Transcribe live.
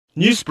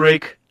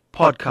Newsbreak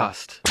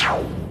Podcast.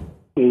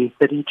 A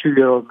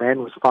 32-year-old man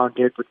was found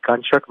dead with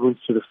gunshot wounds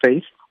to the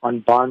face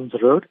on Barnes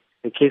Road.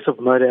 A case of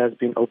murder has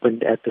been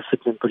opened at the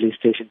Sydenham police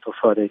station for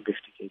further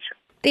investigation.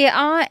 There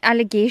are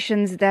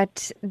allegations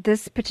that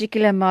this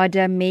particular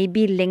murder may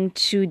be linked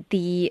to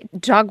the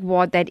drug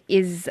war that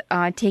is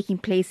taking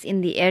place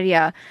in the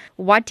area.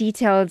 What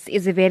details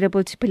is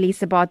available to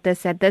police about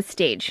this at this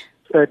stage?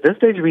 At this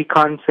stage, we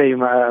can't say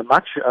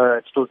much.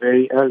 It's still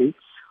very early.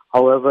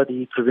 However,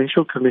 the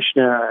provincial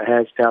commissioner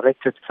has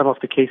directed some of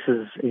the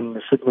cases in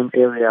the Sydenham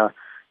area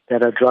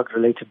that are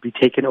drug-related be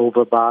taken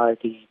over by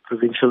the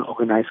provincial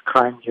organized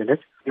crime unit.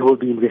 They will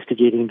be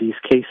investigating these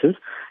cases.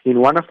 In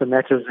one of the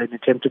matters, an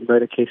attempted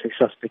murder case, a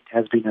suspect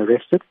has been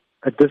arrested.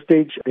 At this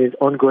stage, there's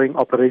ongoing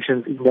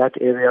operations in that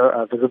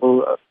area,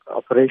 visible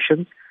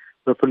operations,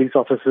 where police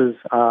officers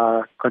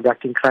are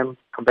conducting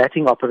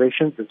crime-combating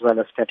operations as well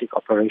as static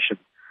operations.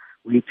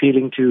 We're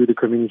appealing to the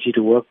community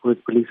to work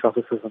with police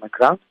officers on the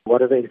ground.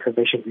 Whatever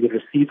information we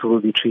receive will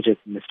be treated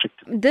in the strict.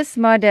 This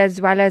murder, as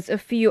well as a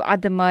few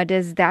other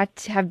murders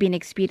that have been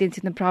experienced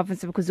in the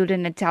province of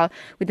KwaZulu-Natal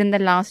within the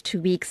last 2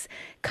 weeks,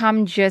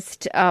 come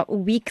just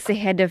weeks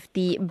ahead of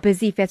the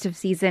busy festive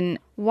season.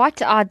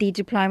 What are the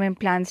deployment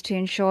plans to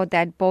ensure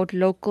that both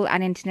local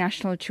and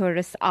international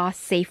tourists are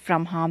safe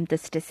from harm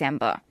this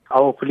December?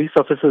 Our police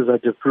officers are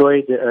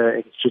deployed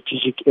in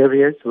strategic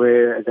areas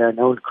where there are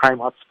known crime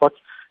hotspots.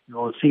 You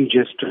will see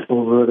just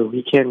over the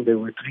weekend there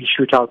were 3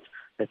 shootouts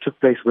that took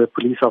place where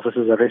police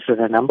officers arrested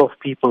a number of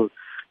people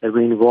that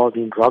were involved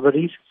in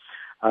robberies.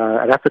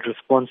 Rapid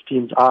response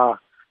teams are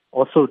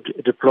also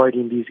deployed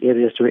in these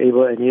areas to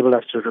enable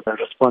us to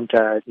respond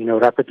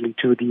rapidly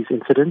to these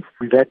incidents.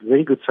 We've had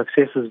very good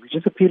successes. We're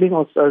just appealing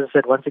also, as I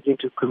said, once again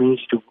to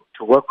community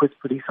to work with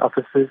police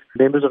officers.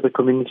 Members of the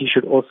community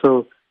should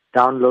also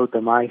download the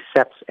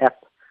MySAPS app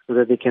so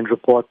that they can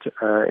report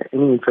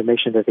any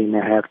information that they may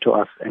have to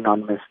us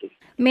anonymously.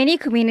 Many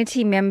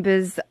community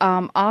members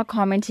are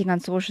commenting on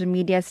social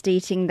media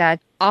stating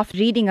that after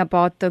reading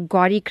about the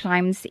gaudy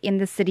crimes in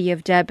the city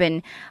of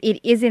Durban, it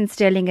is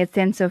instilling a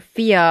sense of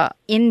fear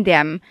in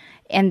them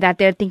and that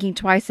they're thinking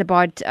twice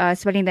about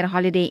spending their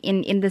holiday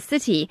in the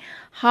city.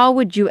 How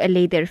would you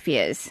allay their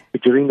fears?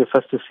 During the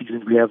festive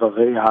season, we have a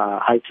very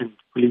heightened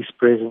police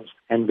presence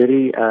and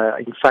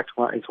in fact,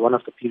 it's one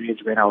of the periods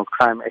when our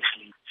crime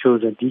actually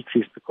shows a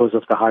decrease because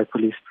of the high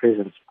police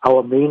presence.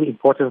 Our main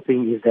important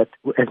thing is that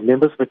as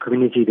members of the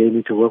community, they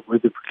need to work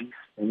with the police.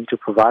 They need to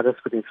provide us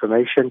with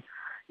information.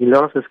 In a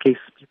lot of these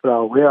cases, people are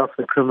aware of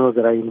the criminals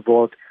that are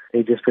involved.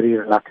 They're just very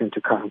reluctant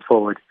to come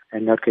forward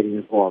and not getting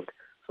involved.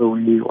 So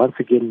we, once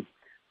again,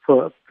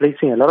 for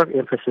placing a lot of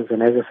emphasis,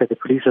 and as I said, the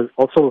police has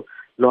also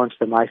launched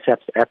the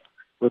MySAPS app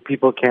where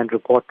people can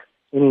report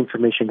any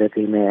information that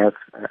they may have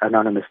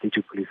anonymously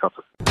to police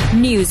officers.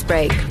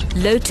 Newsbreak,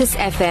 Lotus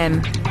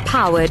FM,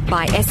 powered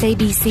by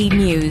SABC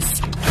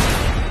News.